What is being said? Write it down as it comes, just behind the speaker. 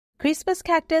Christmas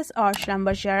cactus or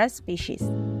Schlumberger species.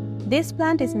 This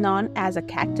plant is known as a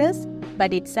cactus,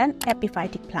 but it's an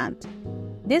epiphytic plant.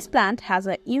 This plant has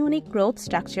a unique growth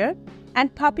structure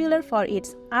and popular for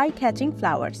its eye-catching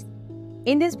flowers.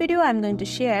 In this video, I'm going to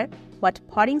share what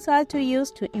potting soil to use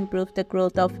to improve the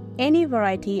growth of any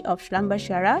variety of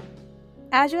Schlumberger,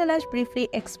 as well as briefly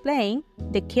explain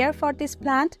the care for this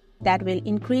plant that will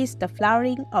increase the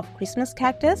flowering of Christmas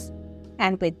cactus.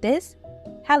 And with this,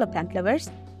 hello plant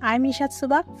lovers, I'm Nishat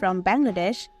Subah from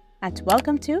Bangladesh and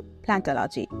welcome to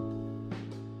Plantology.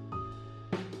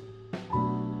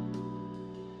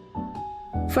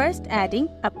 First, adding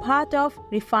a pot of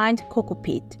refined coco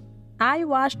peat. I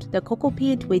washed the coco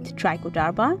peat with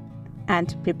trichoderma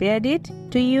and prepared it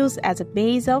to use as a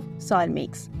base of soil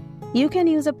mix. You can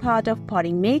use a pot of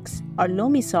potting mix or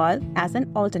loamy soil as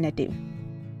an alternative.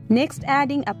 Next,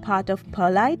 adding a pot of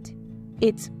perlite.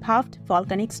 Its puffed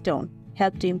volcanic stone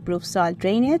help to improve soil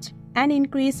drainage and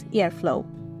increase airflow.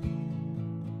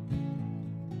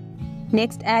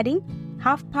 Next, adding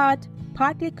half pot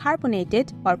partly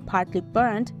carbonated or partly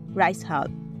burnt rice hull.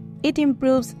 It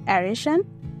improves aeration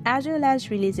as well as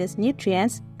releases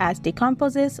nutrients as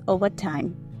decomposes over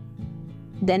time.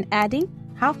 Then adding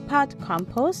half pot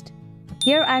compost.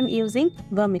 Here I am using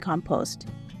vermicompost.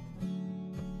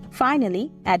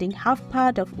 Finally, adding half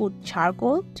pot of wood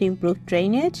charcoal to improve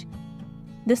drainage.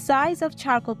 The size of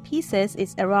charcoal pieces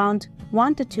is around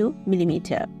 1 to 2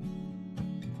 millimeter.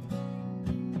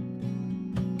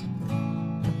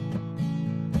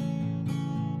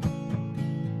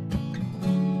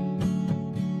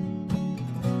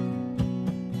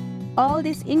 All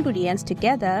these ingredients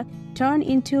together turn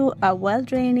into a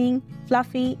well-draining,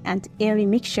 fluffy and airy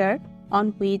mixture on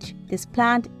which this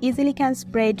plant easily can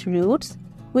spread roots,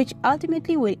 which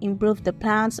ultimately will improve the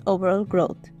plant's overall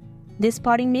growth. This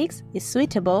potting mix is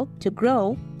suitable to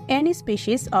grow any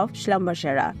species of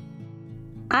Schlumberger.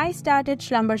 I started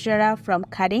Schlumberger from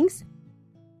cuttings,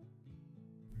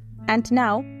 and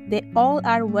now they all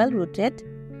are well rooted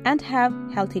and have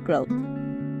healthy growth.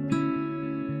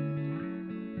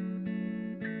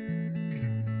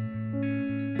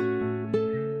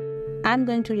 I'm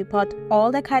going to repot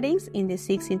all the cuttings in the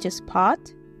 6 inches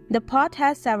pot. The pot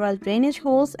has several drainage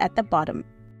holes at the bottom.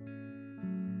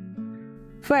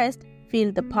 First,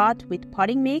 fill the pot with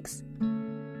potting mix.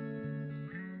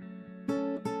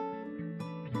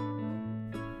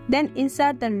 Then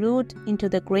insert the root into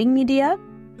the growing media.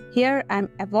 Here I'm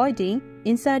avoiding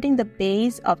inserting the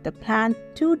base of the plant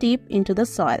too deep into the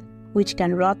soil, which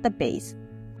can rot the base.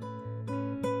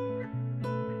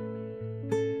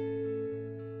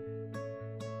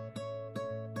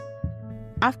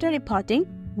 After repotting,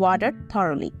 water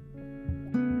thoroughly.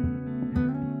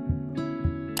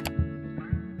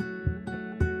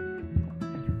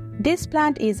 This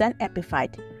plant is an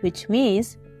epiphyte, which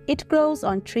means it grows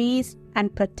on trees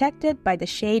and protected by the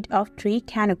shade of tree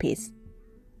canopies.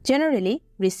 Generally,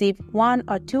 receive 1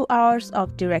 or 2 hours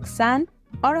of direct sun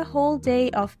or a whole day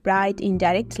of bright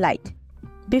indirect light.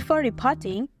 Before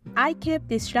repotting, I kept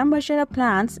these Schlumberger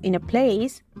plants in a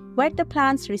place where the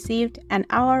plants received an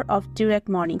hour of direct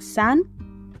morning sun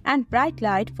and bright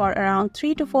light for around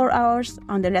 3 to 4 hours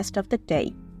on the rest of the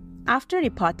day. After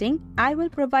repotting, I will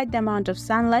provide the amount of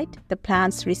sunlight the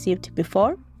plants received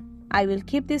before. I will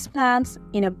keep these plants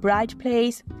in a bright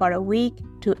place for a week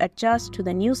to adjust to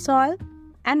the new soil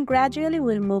and gradually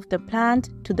will move the plant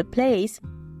to the place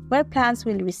where plants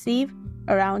will receive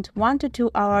around 1 to 2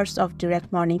 hours of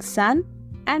direct morning sun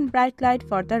and bright light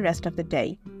for the rest of the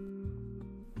day.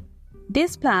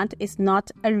 This plant is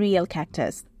not a real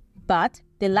cactus, but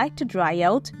they like to dry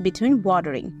out between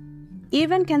watering.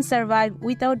 Even can survive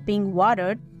without being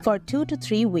watered for 2 to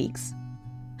 3 weeks.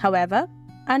 However,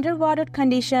 underwatered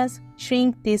conditions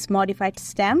shrink these modified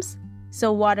stems,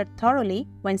 so water thoroughly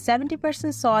when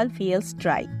 70% soil feels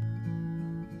dry.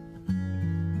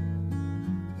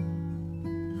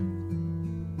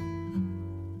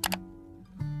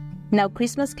 Now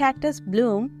Christmas cactus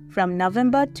bloom from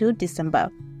November to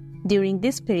December. During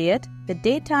this period, the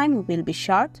daytime will be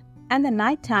short and the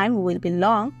nighttime will be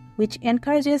long, which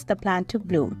encourages the plant to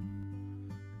bloom.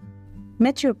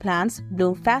 Mature plants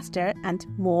bloom faster and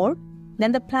more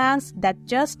than the plants that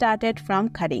just started from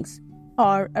cuttings,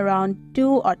 or around 2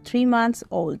 or 3 months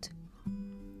old.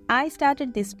 I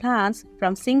started these plants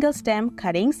from single stem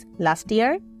cuttings last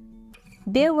year.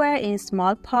 They were in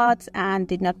small pots and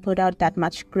did not put out that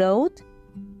much growth.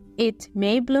 It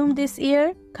may bloom this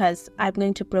year because I'm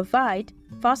going to provide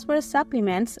phosphorus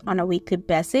supplements on a weekly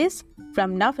basis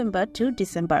from November to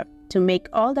December to make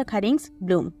all the cuttings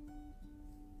bloom.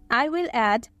 I will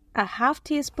add a half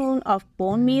teaspoon of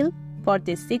bone meal for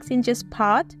this 6 inches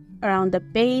pot around the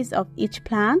base of each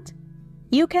plant.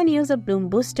 You can use a bloom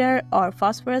booster or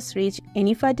phosphorus-rich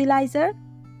any fertilizer.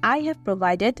 I have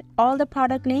provided all the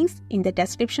product links in the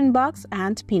description box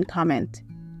and pinned comment.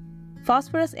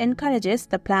 Phosphorus encourages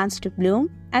the plants to bloom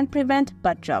and prevent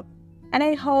bud drop, and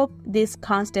I hope this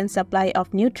constant supply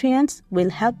of nutrients will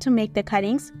help to make the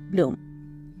cuttings bloom.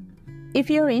 If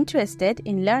you're interested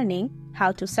in learning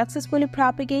how to successfully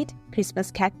propagate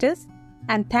Christmas cactus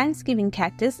and Thanksgiving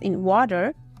cactus in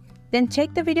water, then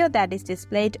check the video that is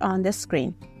displayed on the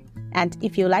screen. And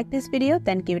if you like this video,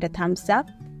 then give it a thumbs up.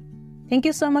 Thank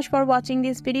you so much for watching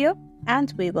this video,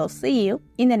 and we will see you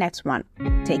in the next one.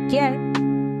 Take care.